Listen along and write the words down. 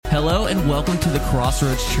Hello and welcome to the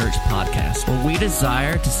Crossroads Church podcast, where we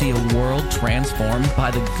desire to see a world transformed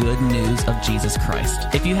by the good news of Jesus Christ.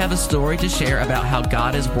 If you have a story to share about how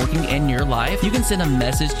God is working in your life, you can send a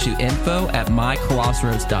message to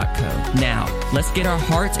info@mycrossroads.co. Now, let's get our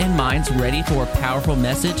hearts and minds ready for a powerful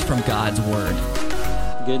message from God's Word.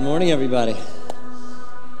 Good morning, everybody.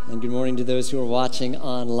 And good morning to those who are watching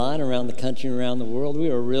online around the country and around the world. We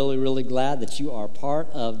are really glad that you are part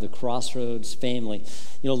of the Crossroads family.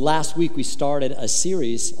 You know, last week we started a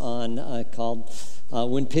series on called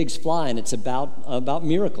When Pigs Fly, and it's about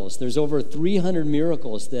miracles. There's over 300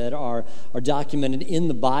 miracles that are documented in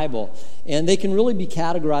the Bible, and they can really be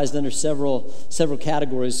categorized under several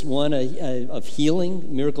categories. One of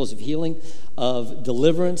healing, miracles of healing, of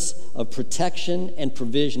deliverance, of protection, and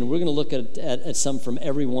provision. We're going to look at some from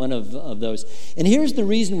every one of those. And here's the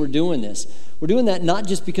reason we're doing this. We're doing that not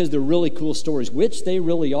just because they're really cool stories, which they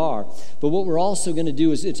really are, but what we're also going to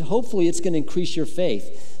do is hopefully it's going to increase your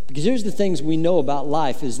faith. Because here's the things we know about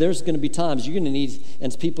life is there's going to be times you're going to need,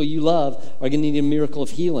 and people you love are going to need a miracle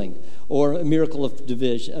of healing, or a miracle of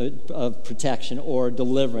division, of protection, or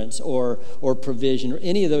deliverance, or provision, or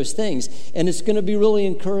any of those things. And it's going to be really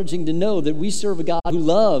encouraging to know that we serve a God who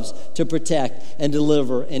loves to protect and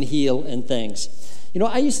deliver and heal and things. You know,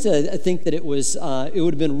 I used to think that it would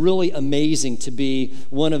have been really amazing to be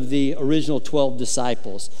one of the original 12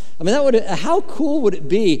 disciples. I mean, how cool would it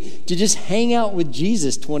be to just hang out with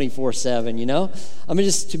Jesus 24/7, you know? I mean,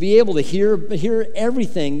 just to be able to hear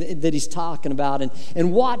everything that he's talking about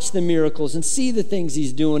and watch the miracles and see the things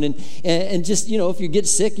he's doing and just, you know, if you get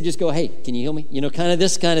sick, you just go, hey, can you heal me? You know, kind of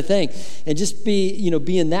this kind of thing. And just be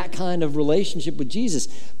in that kind of relationship with Jesus.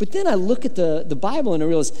 But then I look at the Bible and I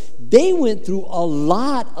realize they went through a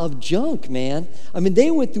lot of junk, man. I mean,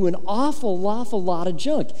 they went through an awful lot of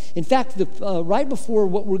junk. In fact, right before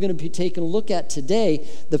what we're going to be taking a look at today,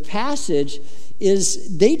 the passage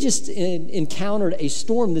is they just encountered a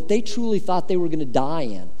storm that they truly thought they were going to die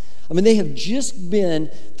in. I mean, they have just been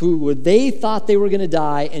through where they thought they were going to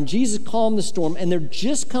die, and Jesus calmed the storm, and they're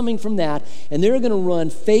just coming from that, and they're going to run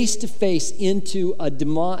face to face into a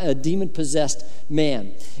demon-possessed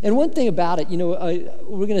man. And one thing about it, you know,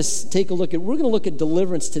 we're going to look at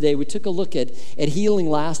deliverance today. We took a look at healing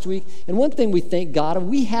last week, and one thing we thank God of,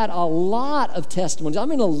 we had a lot of testimonies. I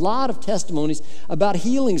mean, a lot of testimonies about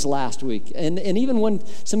healings last week, and even when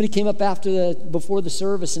somebody came up before the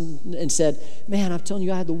service and said, "Man, I'm telling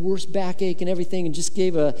you, I had the worst backache and everything," and just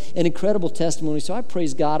gave an incredible testimony. So I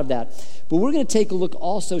praise God of that. But we're going to take a look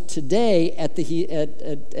also today at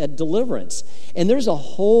deliverance. And there's a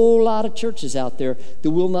whole lot of churches out there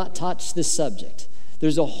that will not touch this subject.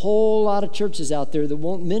 There's a whole lot of churches out there that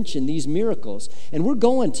won't mention these miracles. And we're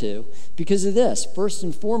going to because of this. First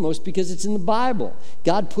and foremost, because it's in the Bible.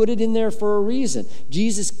 God put it in there for a reason.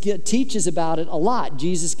 Jesus teaches about it a lot.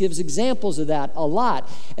 Jesus gives examples of that a lot.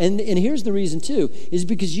 And here's the reason too, is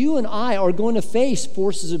because you and I are going to face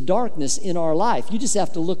forces of darkness in our life. You just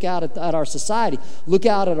have to look out at our society, look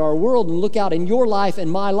out at our world, and look out in your life and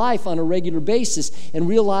my life on a regular basis and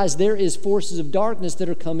realize there is forces of darkness that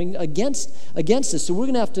are coming against us. So we're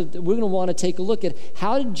going to want to take a look at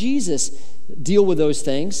how did Jesus deal with those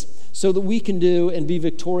things so that we can do and be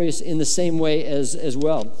victorious in the same way as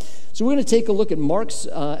well. So we're going to take a look at Mark's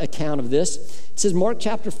account of this. It says Mark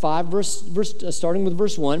chapter 5, starting with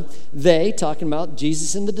verse 1, they, talking about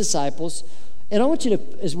Jesus and the disciples. And I want you to,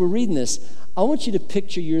 as we're reading this, I want you to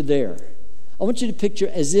picture you're there. I want you to picture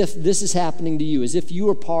as if this is happening to you, as if you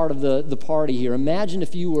were part of the party here. Imagine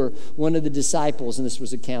if you were one of the disciples and this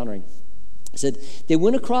was encountering. It said, they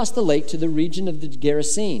went across the lake to the region of the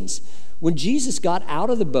Gerasenes. When Jesus got out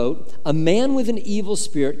of the boat, a man with an evil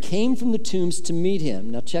spirit came from the tombs to meet him.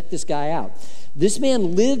 Now check this guy out. This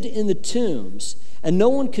man lived in the tombs, and no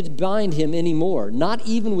one could bind him anymore, not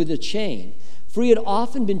even with a chain. For he had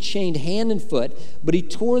often been chained hand and foot, but he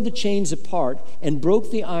tore the chains apart and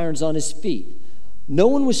broke the irons on his feet. No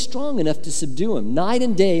one was strong enough to subdue him. Night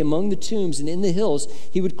and day among the tombs and in the hills,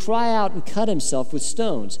 he would cry out and cut himself with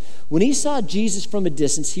stones. When he saw Jesus from a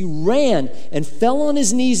distance, he ran and fell on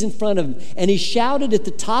his knees in front of him, and he shouted at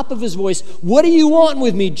the top of his voice, "What do you want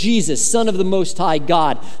with me, Jesus, Son of the Most High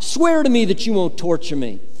God? Swear to me that you won't torture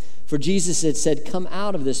me." For Jesus had said, "Come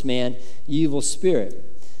out of this man, you evil spirit."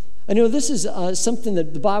 I know this is something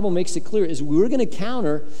that the Bible makes it clear, is we're going to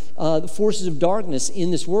counter the forces of darkness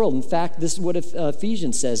in this world. In fact, this is what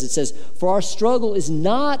Ephesians says. It says, for our struggle is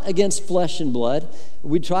not against flesh and blood.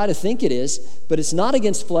 We try to think it is, but it's not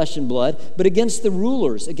against flesh and blood, but against the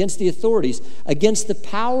rulers, against the authorities, against the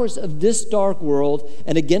powers of this dark world,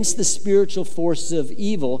 and against the spiritual forces of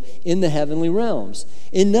evil in the heavenly realms.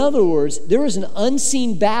 In other words, there is an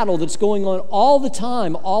unseen battle that's going on all the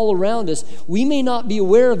time, all around us. We may not be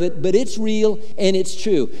aware of it, but it's real and it's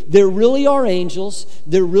true. There really are angels,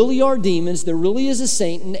 there really are demons, there really is a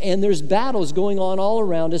Satan, and there's battles going on all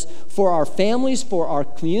around us for our families, for our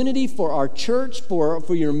community, for our church, for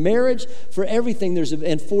your marriage, for everything.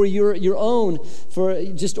 And for your own, for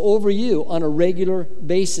just over you on a regular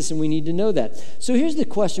basis, and we need to know that. So here's the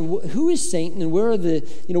question: who is Satan, and where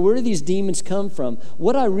do these demons come from?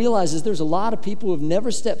 What I realize is there's a lot of people who have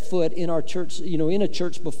never stepped foot in our church, in a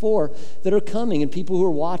church before, that are coming, and people who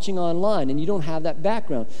are watching online, and you don't have that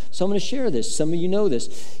background. So I'm going to share this. Some of you know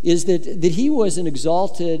this, is that he was an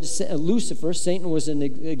exalted, Lucifer, Satan was an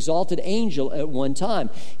exalted angel at one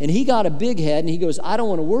time, and he got a big head, and he goes, I don't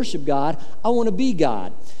want to worship God, I want to be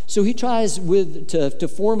God. So he tries to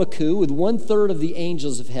form a coup with 1/3 of the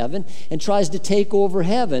angels of heaven and tries to take over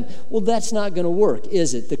heaven. Well, that's not going to work,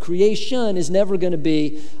 is it? The creation is never going to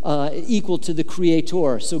be equal to the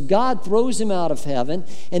creator. So God throws him out of heaven,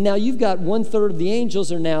 and now you've got 1/3 of the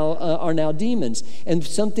angels are now demons. And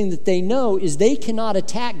something that they know is they cannot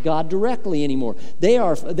attack God directly anymore. They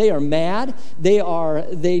are mad.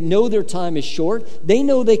 They know their time is short. They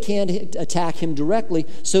know they can't attack him directly,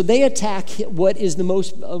 so they attack what is the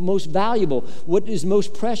most valuable, what is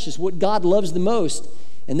most precious, what God loves the most,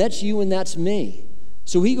 and that's you and that's me.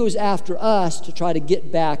 So he goes after us to try to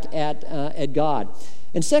get back at God.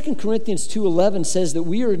 And 2 Corinthians 2:11 says that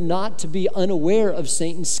we are not to be unaware of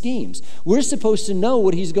Satan's schemes. We're supposed to know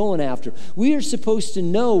what he's going after. We are supposed to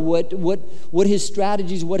know what his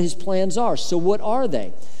strategies, what his plans are. So what are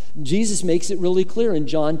they? Jesus makes it really clear in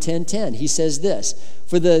John 10:10. He says this,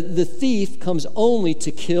 for the thief comes only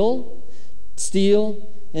to kill, steal,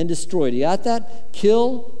 and destroy. Do you got that?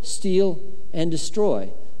 Kill, steal, and destroy.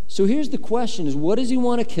 So here's the question, is what does he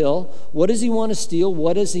want to kill? What does he want to steal?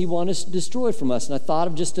 What does he want to destroy from us? And I thought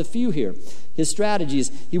of just a few here. His strategy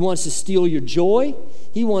is he wants to steal your joy,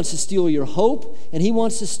 he wants to steal your hope, and he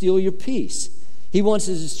wants to steal your peace. He wants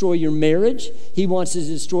to destroy your marriage, he wants to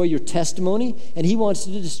destroy your testimony, and he wants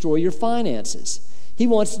to destroy your finances. He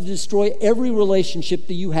wants to destroy every relationship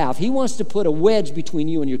that you have. He wants to put a wedge between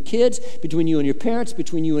you and your kids, between you and your parents,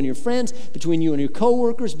 between you and your friends, between you and your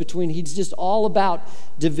coworkers, he's just all about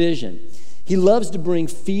division. He loves to bring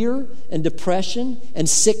fear and depression and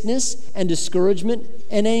sickness and discouragement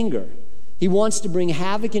and anger. He wants to bring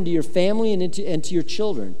havoc into your family and into your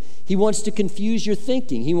children. He wants to confuse your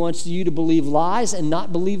thinking. He wants you to believe lies and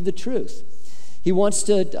not believe the truth. He wants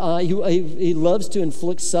to. He loves to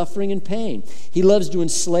inflict suffering and pain. He loves to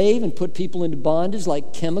enslave and put people into bondage,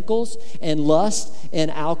 like chemicals and lust and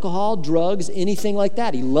alcohol, drugs, anything like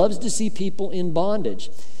that. He loves to see people in bondage.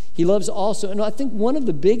 He loves also, and I think one of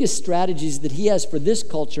the biggest strategies that he has for this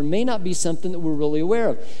culture may not be something that we're really aware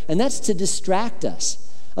of, and that's to distract us.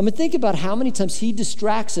 I mean, think about how many times he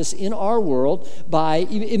distracts us in our world by,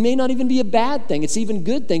 it may not even be a bad thing, it's even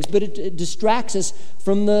good things, but it distracts us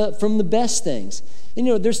from the best things. And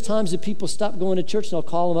there's times that people stop going to church, and I'll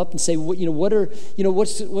call them up and say, what's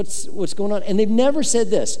going on? And they've never said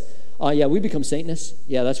this, oh yeah, we become Satanists.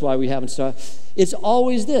 Yeah, that's why we haven't started. It's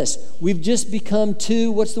always this, we've just become too,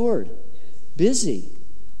 what's the word? Busy.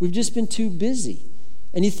 We've just been too busy.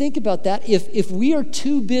 And you think about that, if we are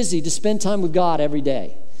too busy to spend time with God every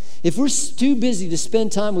day, if we're too busy to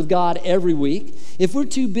spend time with God every week, if we're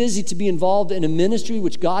too busy to be involved in a ministry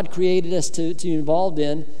which God created us to be involved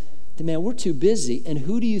in, then man, we're too busy. And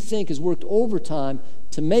who do you think has worked overtime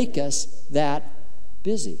to make us that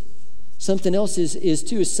busy? Something else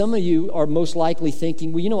is some of you are most likely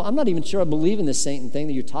thinking, well, I'm not even sure I believe in this Satan thing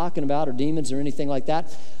that you're talking about, or demons or anything like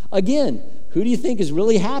that. Again, who do you think is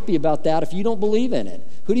really happy about that if you don't believe in it?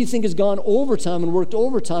 Who do you think has gone overtime and worked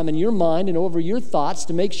overtime in your mind and over your thoughts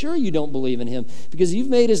to make sure you don't believe in him? Because you've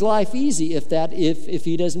made his life easy if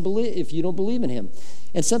you don't believe in him.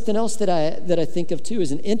 And something else that I think of too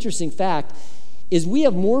is an interesting fact is we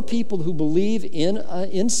have more people who believe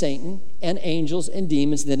in Satan and angels and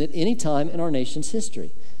demons than at any time in our nation's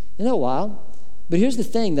history. Isn't that wild? But here's the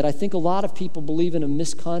thing, that I think a lot of people believe in a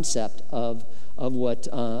misconcept of of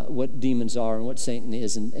what demons are and what Satan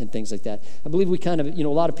is and things like that. I believe we kind of, a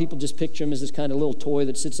lot of people just picture him as this kind of little toy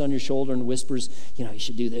that sits on your shoulder and whispers, you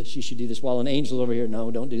should do this, you should do this, while an angel over here, no,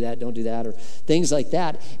 don't do that, or things like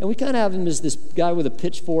that. And we kind of have him as this guy with a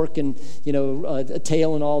pitchfork and, a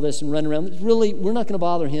tail and all this and run around. Really, we're not going to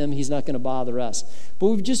bother him. He's not going to bother us. But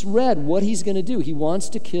we've just read what he's going to do. He wants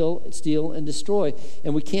to kill, steal, and destroy.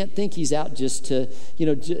 And we can't think he's out just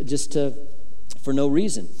for no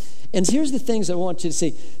reason. And here's the things I want you to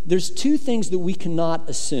see. There's two things that we cannot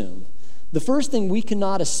assume. The first thing we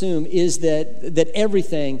cannot assume is that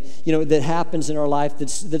everything, that happens in our life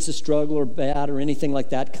that's a struggle or bad or anything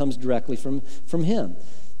like that comes directly from him.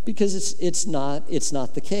 Because it's not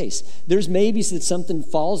the case. There's maybe that something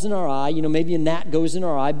falls in our eye, maybe a gnat goes in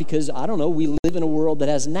our eye because, I don't know, we live in a world that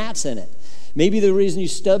has gnats in it. Maybe the reason you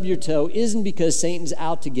stub your toe isn't because Satan's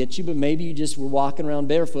out to get you, but maybe you just were walking around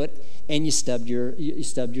barefoot and you stubbed your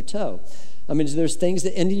toe. I mean, there's things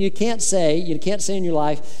that, and you can't say in your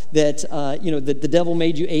life that, that the devil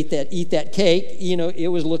made you eat that cake. It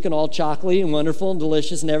was looking all chocolatey and wonderful and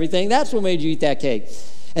delicious and everything. That's what made you eat that cake.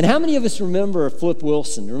 And how many of us remember Flip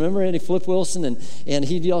Wilson? Remember any Flip Wilson? And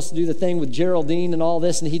he'd also do the thing with Geraldine and all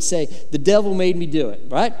this, and he'd say, the devil made me do it,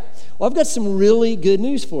 right? Well, I've got some really good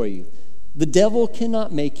news for you. The devil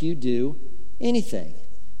cannot make you do anything.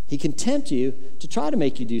 He can tempt you to try to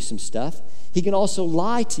make you do some stuff. He can also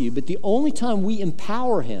lie to you. But the only time we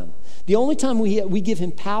empower him, the only time we give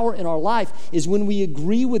him power in our life is when we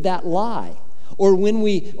agree with that lie, or when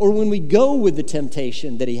we go with the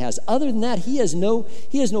temptation that he has. Other than that, he has no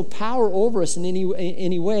power over us in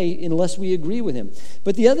any way unless we agree with him.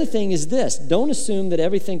 But the other thing is this: don't assume that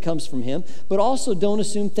everything comes from him, but also don't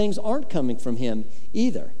assume things aren't coming from him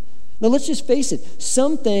either. Now, let's just face it.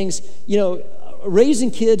 Some things, raising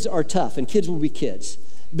kids are tough, and kids will be kids.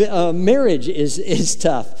 Marriage is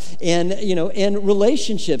tough, and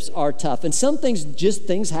relationships are tough. And some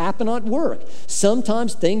things happen at work.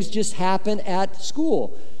 Sometimes things just happen at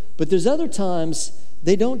school. But there's other times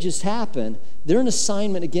they don't just happen. They're an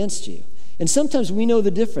assignment against you. And sometimes we know the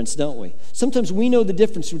difference, don't we? Sometimes we know the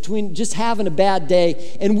difference between just having a bad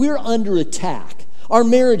day and we're under attack. Our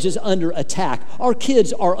marriage is under attack. Our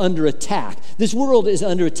kids are under attack. This world is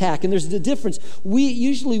under attack. And there's the difference.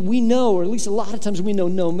 We know, or at least a lot of times we know,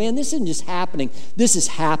 no, man, this isn't just happening. This is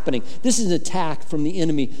happening. This is an attack from the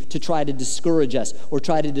enemy to try to discourage us or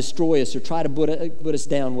try to destroy us or try to put us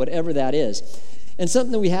down, whatever that is. And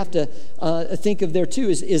something that we have to think of there too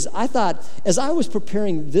is I thought, as I was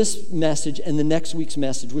preparing this message and the next week's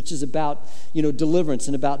message, which is about deliverance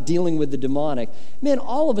and about dealing with the demonic, man,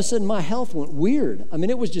 all of a sudden my health went weird. I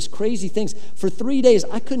mean, it was just crazy things. For 3 days,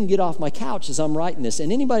 I couldn't get off my couch as I'm writing this.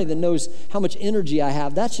 And anybody that knows how much energy I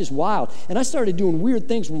have, that's just wild. And I started doing weird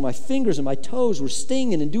things where my fingers and my toes were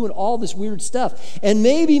stinging and doing all this weird stuff. And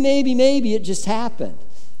maybe it just happened.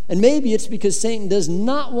 And maybe it's because Satan does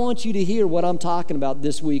not want you to hear what I'm talking about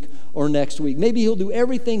this week or next week. Maybe he'll do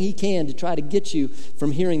everything he can to try to get you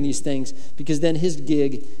from hearing these things, because then his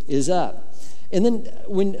gig is up. And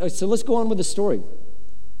then so let's go on with the story.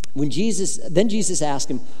 Then Jesus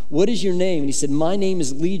asked him, "What is your name?" And he said, "My name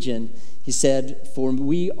is Legion." He said, "For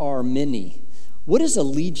we are many." What is a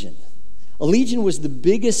legion? A legion was the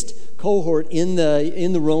biggest cohort in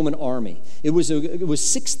the Roman army. It was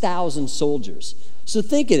 6,000 soldiers. So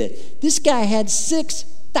think of it. This guy had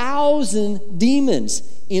 6,000 demons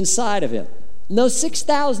inside of him. No,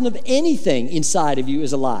 6,000 of anything inside of you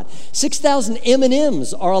is a lot. 6,000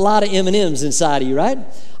 M&Ms are a lot of M&Ms inside of you, right?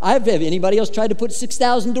 Have anybody else tried to put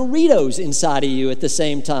 6,000 Doritos inside of you at the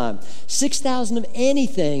same time? 6,000 of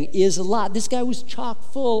anything is a lot. This guy was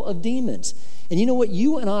chock full of demons. And you know what?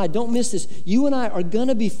 You and I, don't miss this, you and I are going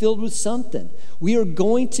to be filled with something. We are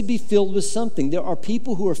going to be filled with something. There are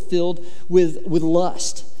people who are filled with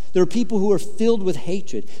lust. There are people who are filled with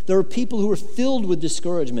hatred. There are people who are filled with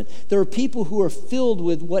discouragement. There are people who are filled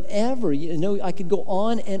with whatever. I could go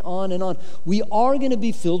on and on and on. We are going to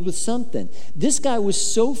be filled with something. This guy was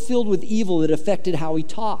so filled with evil it affected how he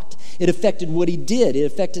talked. It affected what he did. It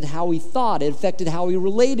affected how he thought. It affected how he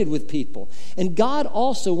related with people. And God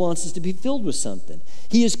also wants us to be filled with something.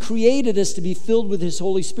 He has created us to be filled with His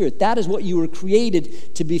Holy Spirit. That is what you were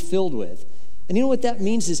created to be filled with. And you know what that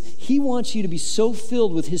means is He wants you to be so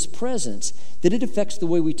filled with His presence that it affects the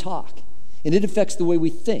way we talk, and it affects the way we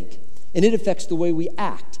think, and it affects the way we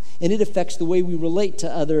act, and it affects the way we relate to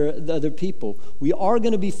other people. We are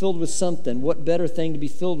going to be filled with something. What better thing to be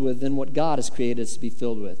filled with than what God has created us to be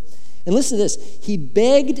filled with? And listen to this. He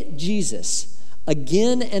begged Jesus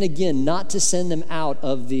again and again not to send them out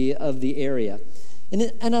of the area.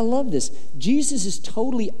 And I love this. Jesus is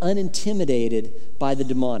totally unintimidated by the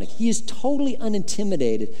demonic. He is totally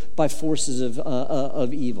unintimidated by forces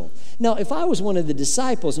of evil. Now, if I was one of the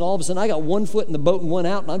disciples and all of a sudden I got one foot in the boat and one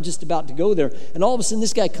out and I'm just about to go there, and all of a sudden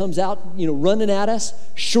this guy comes out, running at us,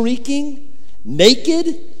 shrieking,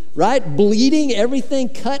 naked, right? Bleeding, everything,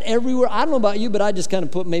 cut everywhere. I don't know about you, but I just kind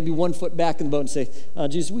of put maybe one foot back in the boat and say,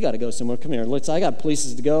 Jesus, we got to go somewhere. Come here. I got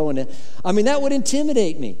places to go. And that would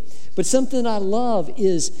intimidate me. But something I love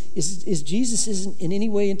is Jesus isn't in any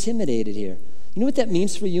way intimidated here. You know what that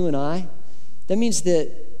means for you and I? That means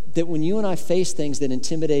that when you and I face things that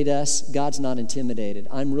intimidate us, God's not intimidated.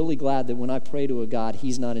 I'm really glad that when I pray to a God,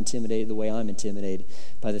 he's not intimidated the way I'm intimidated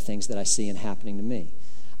by the things that I see and happening to me.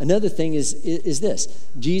 Another thing is this.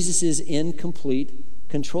 Jesus is in complete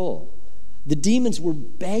control. The demons were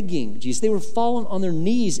begging Jesus. They were falling on their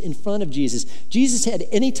knees in front of Jesus. Jesus had,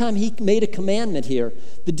 anytime he made a commandment here,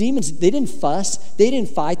 the demons, they didn't fuss, they didn't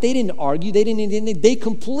fight, they didn't argue, they didn't anything. They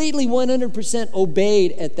completely 100%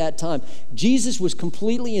 obeyed at that time. Jesus was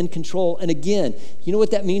completely in control. And again, you know what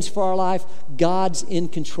that means for our life? God's in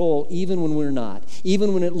control even when we're not.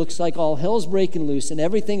 Even when it looks like all hell's breaking loose and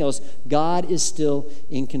everything else, God is still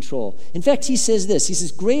in control. In fact, he says this. He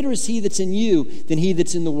says, greater is he that's in you than he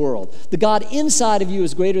that's in the world. The God inside of you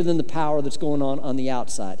is greater than the power that's going on the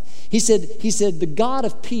outside. He said, the God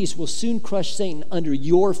of peace will soon crush Satan under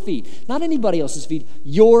your feet. Not anybody else's feet,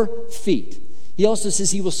 your feet. He also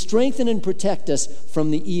says he will strengthen and protect us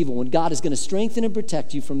from the evil one. God is going to strengthen and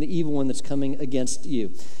protect you from the evil one that's coming against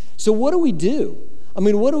you. So what do we do?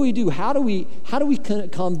 What do we do? How do we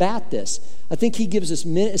combat this? I think he gives us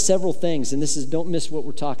several things, and don't miss what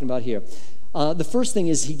we're talking about here. The first thing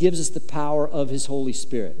is he gives us the power of his Holy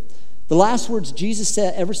Spirit. The last words Jesus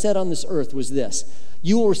ever said on this earth was this: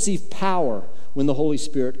 you will receive power when the Holy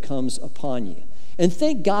Spirit comes upon you. And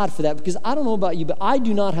thank God for that, because I don't know about you, but I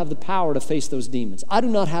do not have the power to face those demons. I do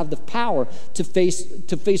not have the power to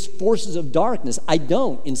face forces of darkness. I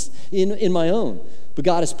don't in my own. But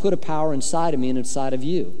God has put a power inside of me and inside of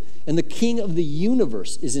you. And the King of the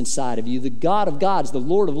universe is inside of you. The God of gods, the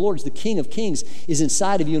Lord of lords, the King of kings is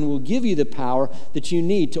inside of you and will give you the power that you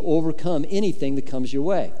need to overcome anything that comes your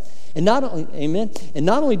way. And not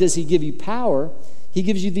only does he give you power, he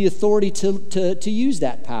gives you the authority to use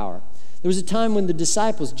that power. There was a time when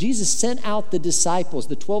Jesus sent out the disciples,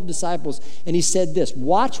 the 12 disciples, and he said this.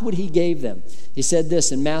 Watch what he gave them. He said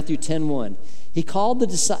this in Matthew 10:1. He called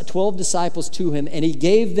the 12 disciples to him, and he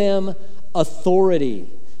gave them authority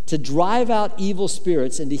to drive out evil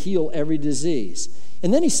spirits and to heal every disease.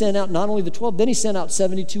 And then he sent out not only the 12, then he sent out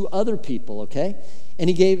 72 other people, okay? And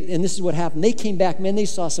this is what happened. They came back, man, they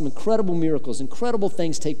saw some incredible miracles, incredible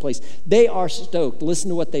things take place. They are stoked. Listen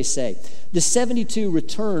to what they say. The 72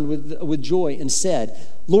 returned with joy and said,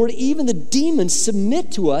 Lord, even the demons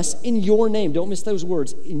submit to us in your name. Don't miss those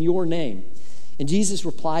words, in your name. And Jesus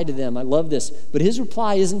replied to them, I love this, but his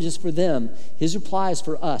reply isn't just for them. His reply is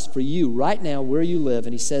for us, for you, right now, where you live.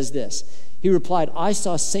 And he says this. He replied, I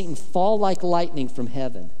saw Satan fall like lightning from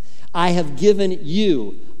heaven. I have given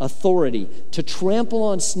you authority to trample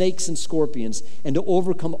on snakes and scorpions and to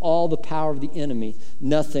overcome all the power of the enemy.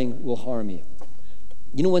 Nothing will harm you.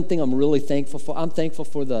 You know one thing I'm really thankful for? I'm thankful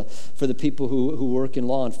for the people who work in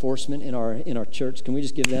law enforcement in our church. Can we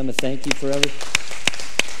just give them a thank you for everything?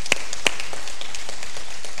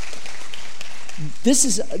 This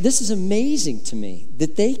is amazing to me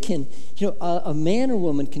that they can, a man or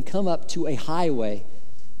woman can come up to a highway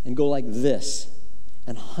and go like this,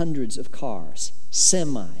 and hundreds of cars,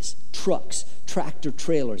 semis, trucks, tractor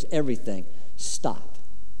trailers, everything stop.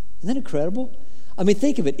 Isn't that incredible?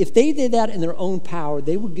 Think of it. If they did that in their own power,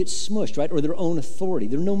 they would get smushed, right? Or their own authority.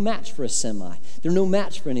 They're no match for a semi. They're no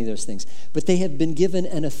match for any of those things. But they have been given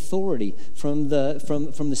an authority from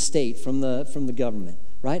the state, from the government.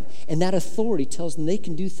 Right? And that authority tells them they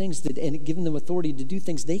can do things and giving them authority to do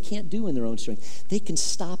things they can't do in their own strength. They can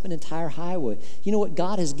stop an entire highway. You know what?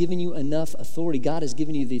 God has given you enough authority. God has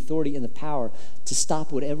given you the authority and the power to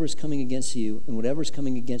stop whatever is coming against you and whatever is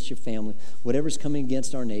coming against your family, whatever is coming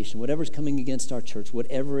against our nation, whatever is coming against our church,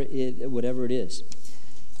 whatever it is.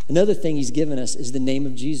 Another thing he's given us is the name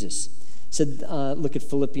of Jesus. Said, look at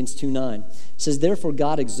Philippians 2:9. It says, therefore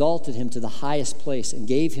God exalted him to the highest place and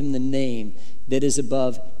gave him the name that is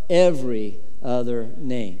above every other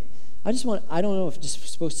name. I don't know if I'm just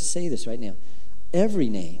supposed to say this right now. Every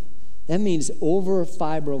name. That means over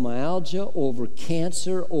fibromyalgia, over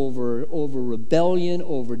cancer, over rebellion,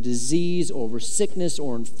 over disease, over sickness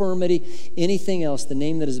or infirmity, anything else, the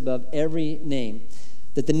name that is above every name.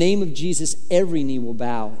 that the name of Jesus, every knee will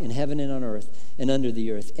bow in heaven and on earth and under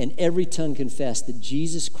the earth, and every tongue confess that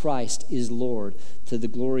Jesus Christ is Lord, to the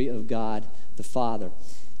glory of God the Father.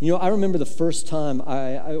 You know, I remember the first time,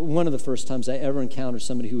 one of the first times I ever encountered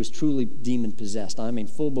somebody who was truly demon-possessed. I mean,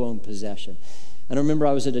 full-blown possession. And I remember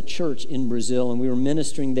I was at a church in Brazil, and we were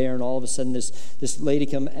ministering there, and all of a sudden this lady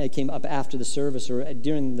came up after the service, or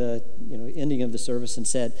during the ending of the service, and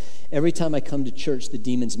said, "Every time I come to church, the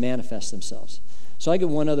demons manifest themselves." So I get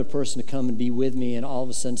one other person to come and be with me, and all of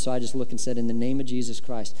a sudden, so I just look and said, "In the name of Jesus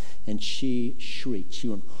Christ," and she shrieked. She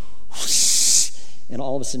went, whoosh, and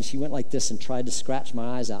all of a sudden she went like this and tried to scratch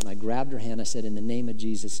my eyes out, and I grabbed her hand. I said, "In the name of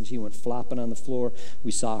Jesus," and she went flopping on the floor.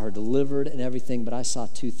 We saw her delivered and everything, but I saw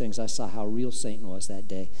two things. I saw how real Satan was that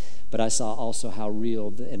day, but I saw also how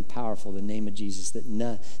real and powerful the name of Jesus,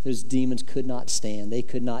 that those demons could not stand. They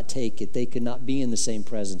could not take it. They could not be in the same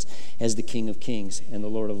presence as the King of Kings and the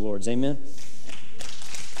Lord of Lords. Amen?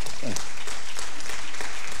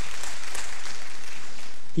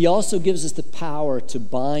 He also gives us the power to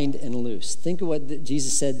bind and loose. Think of what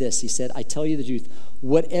Jesus said this. He said, "I tell you the truth,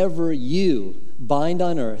 whatever you bind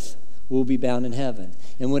on earth will be bound in heaven,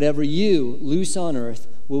 and whatever you loose on earth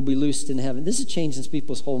will be loosed in heaven." This is changing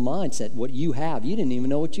people's whole mindset. What you have, you didn't even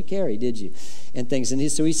know what you carry, did you? And things. And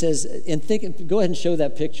so he says, go ahead and show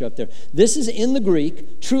that picture up there. This is in the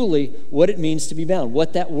Greek, truly, what it means to be bound,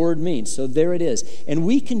 what that word means. So there it is. And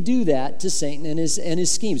we can do that to Satan and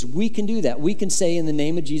his schemes. We can do that. We can say, "In the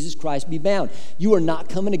name of Jesus Christ, be bound. You are not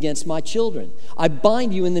coming against my children. I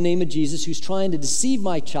bind you in the name of Jesus, who's trying to deceive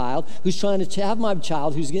my child, who's trying to have my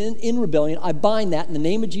child, who's in rebellion. I bind that in the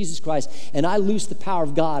name of Jesus Christ, and I loose the power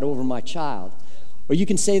of God over my child." Or you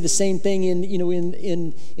can say the same thing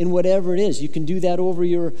in whatever it is. You can do that over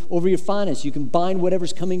your finance. You can bind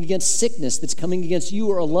whatever's coming against sickness that's coming against you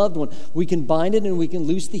or a loved one. We can bind it, and we can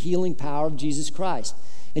loose the healing power of Jesus Christ.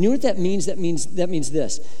 And you know what that means? That means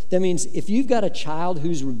this. That means if you've got a child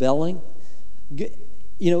who's rebelling,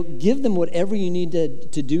 give them whatever you need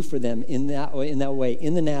to do for them in that way,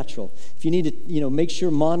 in the natural. If you need to, make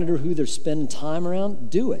sure, monitor who they're spending time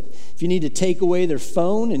around, do it. If you need to take away their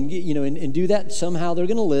phone and do that, somehow they're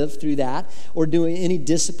going to live through that, or do any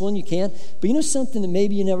discipline you can. But something that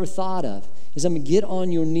maybe you never thought of is, I'm going to get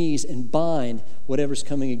on your knees and bind whatever's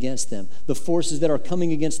coming against them. The forces that are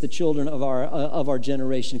coming against the children of our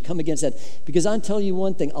generation, come against that. Because I'm telling you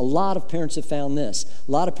one thing, a lot of parents have found this.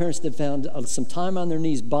 A lot of parents have found some time on their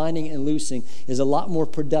knees binding and loosing is a lot more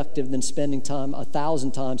productive than spending time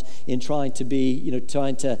 1,000 times in trying to be,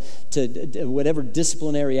 trying to whatever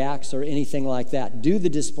disciplinary acts or anything like that. Do the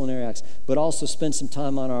disciplinary acts, but also spend some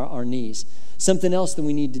time on our knees. Something else that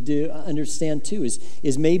we need to understand too is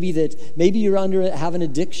maybe you're have an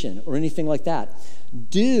addiction or anything like that.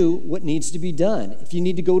 Do what needs to be done. If you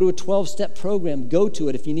need to go to a 12-step program, go to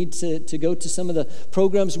it. If you need to go to some of the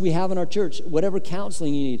programs we have in our church, whatever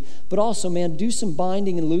counseling you need. But also, man, do some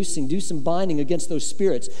binding and loosing. Do some binding against those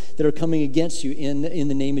spirits that are coming against you in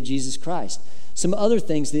the name of Jesus Christ. Some other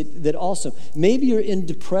things that also, maybe you're in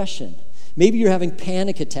depression. Maybe you're having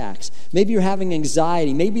panic attacks. Maybe you're having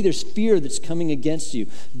anxiety. Maybe there's fear that's coming against you.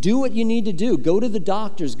 Do what you need to do. Go to the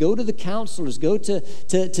doctors. Go to the counselors. Go to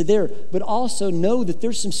there. But also know that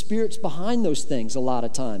there's some spirits behind those things a lot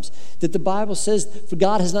of times. That the Bible says, for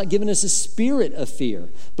God has not given us a spirit of fear,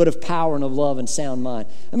 but of power and of love and sound mind.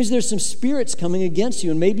 That means there's some spirits coming against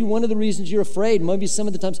you. And maybe one of the reasons you're afraid, maybe some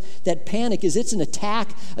of the times that panic is it's an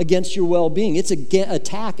attack against your well-being. It's an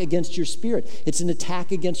attack against your spirit. It's an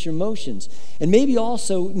attack against your emotions. And maybe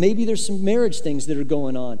there's some marriage things that are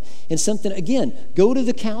going on. And something, again, go to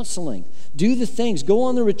the counseling. Do the things. Go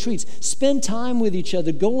on the retreats. Spend time with each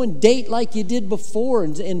other. Go and date like you did before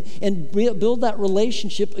and build that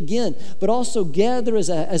relationship again. But also gather as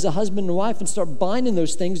a husband and wife and start binding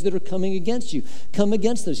those things that are coming against you. Come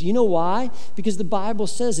against those. You know why? Because the Bible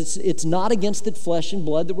says it's not against the flesh and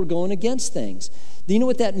blood that we're going against things. Do you know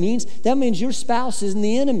what that means? That means your spouse isn't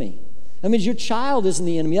the enemy. That means your child isn't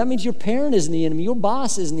the enemy. That means your parent isn't the enemy. Your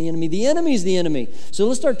boss isn't the enemy. The enemy is the enemy. So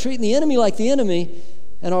let's start treating the enemy like the enemy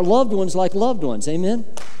and our loved ones like loved ones. Amen?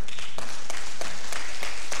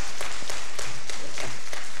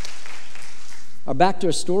 Back to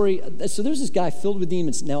our story. So there's this guy filled with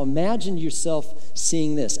demons. Now imagine yourself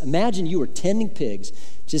seeing this. Imagine you were tending pigs,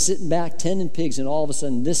 just sitting back tending pigs, and all of a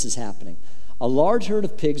sudden this is happening. A large herd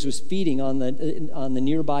of pigs was feeding on the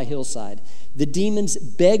nearby hillside. The demons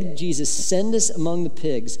begged Jesus, send us among the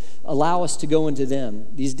pigs, allow us to go into them.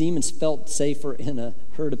 These demons felt safer in a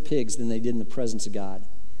herd of pigs than they did in the presence of God.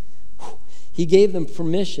 He gave them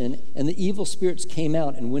permission, and the evil spirits came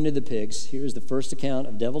out and went into the pigs. Here's the first account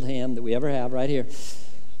of deviled ham that we ever have right here.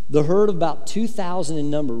 The herd of about 2,000 in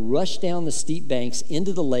number rushed down the steep banks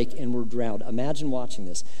into the lake and were drowned. Imagine watching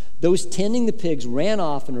this. Those tending the pigs ran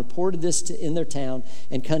off and reported this in their town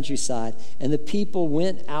and countryside, and the people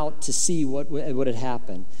went out to see what had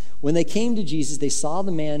happened. When they came to Jesus, they saw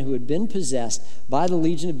the man who had been possessed by the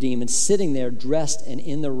legion of demons sitting there dressed and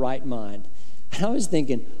in their right mind. And I was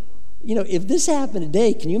thinking, you know, if this happened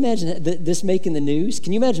today, can you imagine this making the news?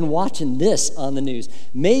 Can you imagine watching this on the news?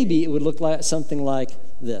 Maybe it would look like something like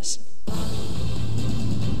this.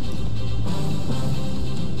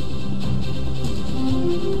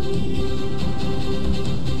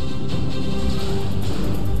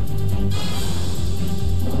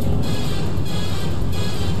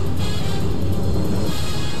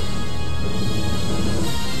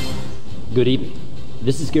 Good evening.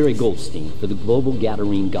 This is Gary Goldstein for the Global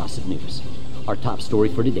Gadarene Gossip News. Our top story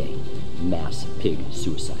for today, mass pig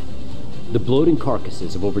suicide. The bloated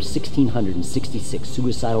carcasses of over 1,666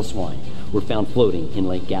 suicidal swine were found floating in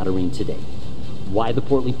Lake Gadarene today. Why the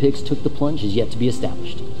portly pigs took the plunge is yet to be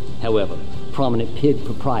established. However, prominent pig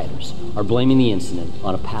proprietors are blaming the incident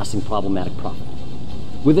on a passing problematic prophet.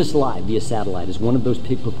 With us live via satellite is one of those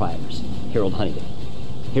pig proprietors, Harold Honeyday.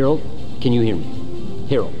 Harold, can you hear me?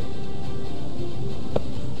 Harold.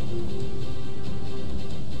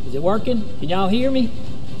 Is it working? Can y'all hear me?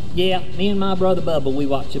 Yeah, me and my brother Bubba, we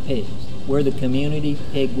watch the pigs. We're the community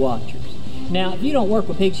pig watchers. Now, if you don't work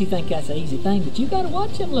with pigs, you think that's an easy thing, but you got to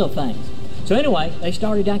watch them little things. So anyway, they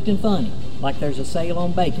started acting funny, like there's a sale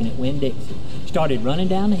on bacon at Winn-Dixie. Started running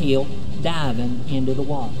down the hill, diving into the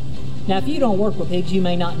water. Now, if you don't work with pigs, you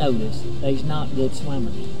may not know this. They's not good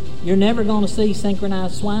swimmers. You're never going to see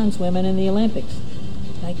synchronized swine swimming in the Olympics.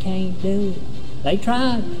 They can't do it. They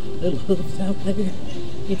tried. Little hoofs out there.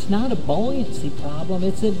 It's not a buoyancy problem,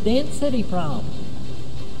 it's a density problem.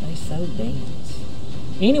 They so dense.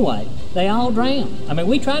 Anyway, they all drowned. I mean,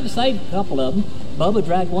 we tried to save a couple of them. Bubba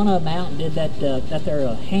dragged one of them out and did that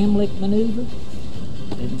there Hamlet maneuver.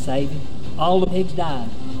 Didn't save him. All the pigs died.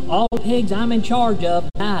 All the pigs I'm in charge of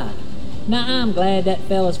died. Now, I'm glad that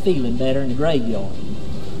fella's feeling better in the graveyard.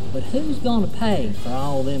 But who's going to pay for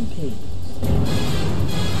all them pigs?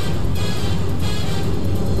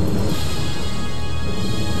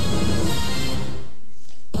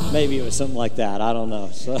 Maybe it was something like that. I don't know.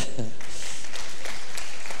 So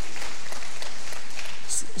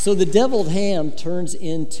the deviled ham turns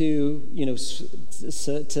into,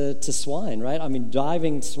 to swine, right? I mean,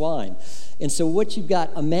 diving swine. And so what you've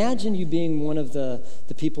got, imagine you being one of the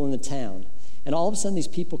people in the town. And all of a sudden these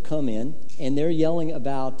people come in and they're yelling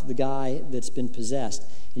about the guy that's been possessed.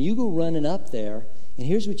 And you go running up there and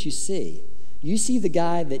here's what you see. You see the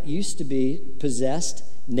guy that used to be possessed,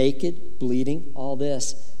 naked, bleeding, all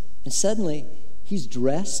this. And suddenly, he's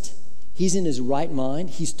dressed, he's in his right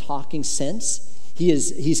mind, he's talking sense,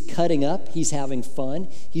 he's cutting up, he's having fun,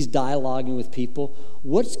 he's dialoguing with people.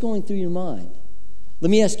 What's going through your mind?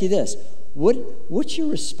 Let me ask you this. What's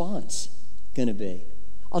your response going to be?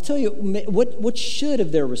 I'll tell you, what should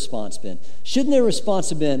have their response been? Shouldn't their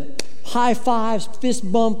response have been high fives,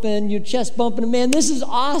 fist bumping, your chest bumping, man, this is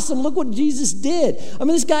awesome. Look what Jesus did. I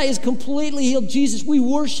mean, this guy is completely healed. Jesus, we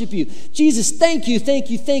worship you. Jesus, thank you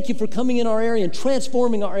for coming in our area and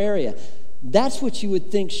transforming our area. That's what you would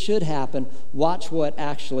think should happen. Watch what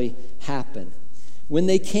actually happened. When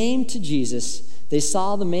they came to Jesus, they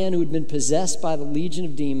saw the man who had been possessed by the legion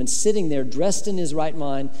of demons sitting there dressed in his right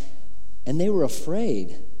mind, and they were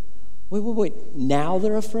afraid. Wait. Now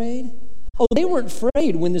they're afraid? Oh, they weren't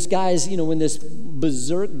afraid when this guy is, when this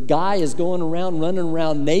berserk guy is going around, running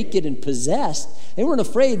around naked and possessed. They weren't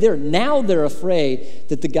afraid. Now they're afraid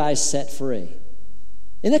that the guy's set free.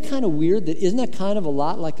 Isn't that kind of weird? Isn't that kind of a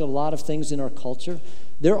lot like a lot of things in our culture?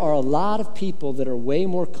 There are a lot of people that are way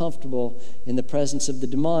more comfortable in the presence of the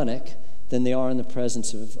demonic than they are in the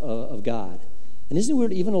presence of God. And isn't it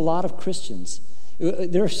weird? Even a lot of Christians.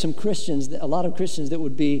 There are a lot of Christians that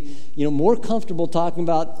would be, more comfortable talking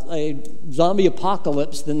about a zombie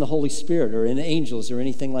apocalypse than the Holy Spirit or in angels or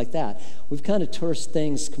anything like that. We've kind of turned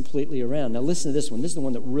things completely around. Now listen to this one. This is the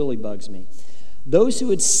one that really bugs me. Those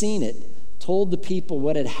who had seen it told the people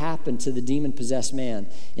what had happened to the demon-possessed man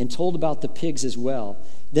and told about the pigs as well.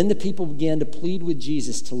 Then the people began to plead with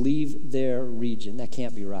Jesus to leave their region. That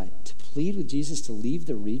can't be right. To plead with Jesus to leave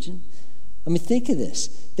their region? I mean, think of this.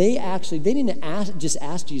 They didn't just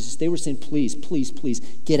ask Jesus. They were saying, please,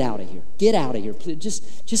 get out of here. Get out of here. Please,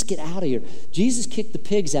 just get out of here. Jesus kicked the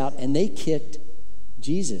pigs out, and they kicked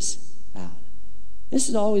Jesus out. This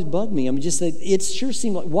has always bugged me. I mean, it sure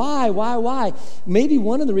seemed like, why? Maybe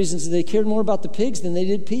one of the reasons is they cared more about the pigs than they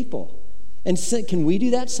did people. And so, can we do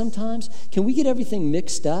that sometimes? Can we get everything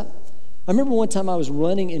mixed up? I remember one time I was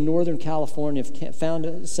running in Northern California, found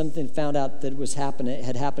out that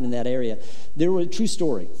had happened in that area. There was a true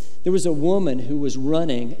story. There was a woman who was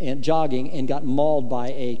running and jogging and got mauled by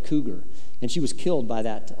a cougar, and she was killed by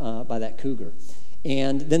that cougar.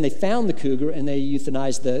 And then they found the cougar, and they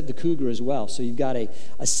euthanized the cougar as well. So you've got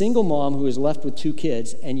a single mom who is left with 2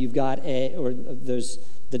 kids, and you've got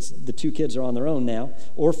the 2 kids are on their own now,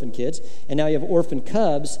 orphan kids, and now you have orphan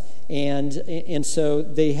cubs, and so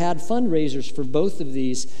they had fundraisers for both of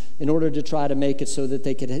these in order to try to make it so that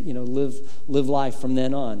they could live life from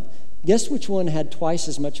then on. Guess which one had twice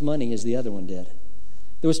as much money as the other one did?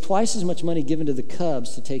 There was twice as much money given to the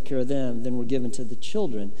cubs to take care of them than were given to the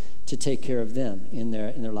children to take care of them in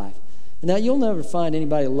their life. Now you'll never find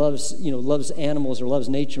anybody who loves animals or loves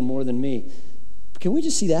nature more than me. But can we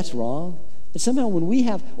just see that's wrong? And somehow when we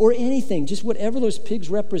have, or anything, just whatever those pigs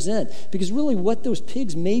represent, because really what those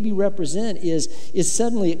pigs maybe represent is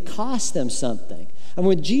suddenly it costs them something. And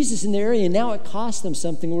with Jesus in the area, now it costs them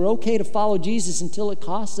something. We're okay to follow Jesus until it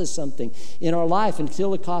costs us something in our life,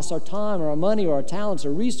 until it costs our time or our money or our talents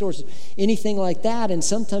or resources, anything like that. And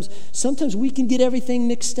sometimes we can get everything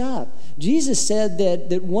mixed up. Jesus said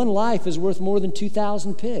that one life is worth more than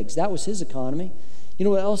 2,000 pigs. That was his economy. You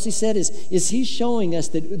know what else he said is he's showing us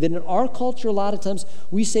that in our culture, a lot of times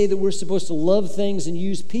we say that we're supposed to love things and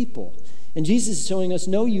use people. And Jesus is showing us,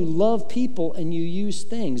 no, you love people and you use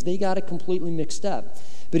things. They got it completely mixed up.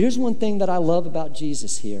 But here's one thing that I love about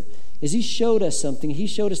Jesus here, is he showed us something. He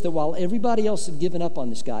showed us that while everybody else had given up on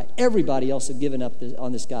this guy,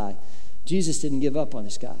 on this guy, Jesus didn't give up on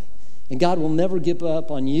this guy. And God will never give up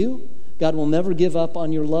on you. God will never give up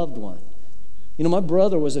on your loved one. You know, my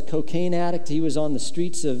brother was a cocaine addict. He was on the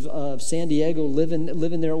streets of San Diego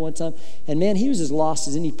living there at one time. And man, he was as lost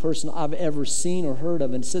as any person I've ever seen or heard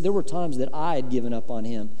of. And so there were times that I had given up on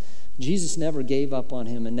him. Jesus never gave up on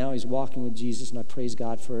him, and now he's walking with Jesus, and I praise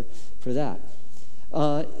God for that.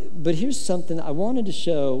 But here's something. I wanted to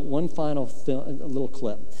show one final little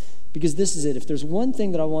clip, because this is it. If there's one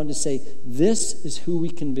thing that I wanted to say, this is who we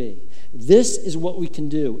can be. This is what we can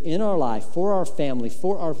do in our life, for our family,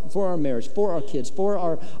 for our marriage, for our kids, for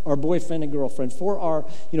our boyfriend and girlfriend, for our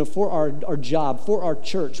job, for our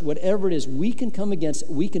church, whatever it is, we can come against,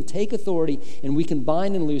 we can take authority, and we can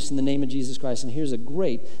bind and loose in the name of Jesus Christ. And here's a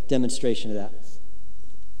great demonstration of that.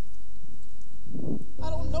 I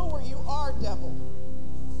don't know where you are, devil,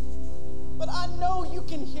 but I know you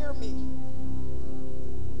can hear me.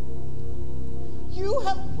 You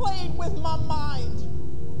have played with my mind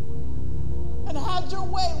and had your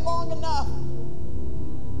way long enough.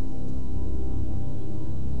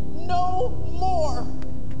 No more.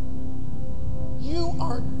 You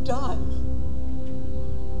are done.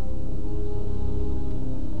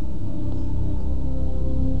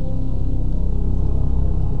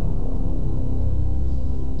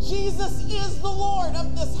 Jesus is the Lord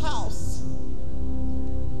of this house.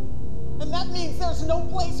 And that means there's no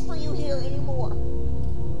place for you here anymore.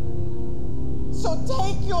 So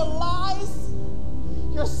take your lies,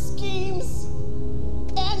 your schemes,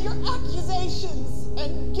 and your accusations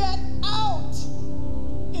and get out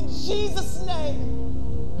in Jesus' name.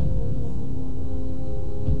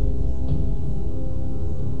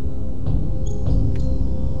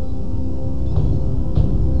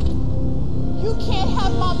 You can't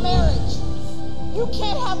have my marriage. You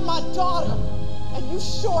can't have my daughter. And you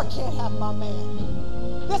sure can't have my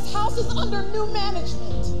man. This house is under new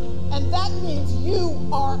management, and that means you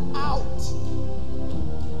are out.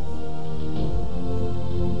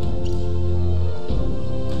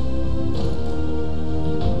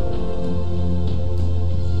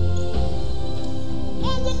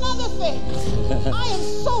 And another thing, I am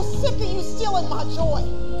so sick of you stealing my joy,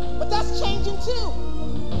 but that's changing too.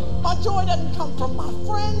 My joy doesn't come from my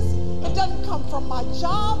friends. It doesn't come from my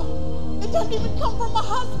job. It doesn't even come from my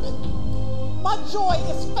husband. My joy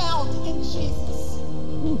is found in Jesus.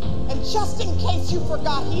 And just in case you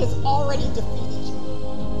forgot, he has already defeated you.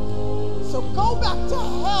 So go back to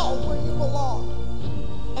hell where you belong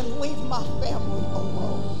and leave my family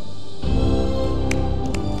alone.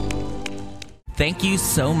 Thank you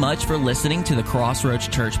so much for listening to the Crossroads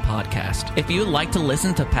Church podcast. If you would like to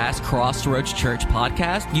listen to past Crossroads Church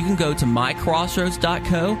podcasts, you can go to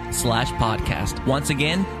mycrossroads.co/podcast. Once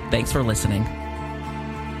again, thanks for listening.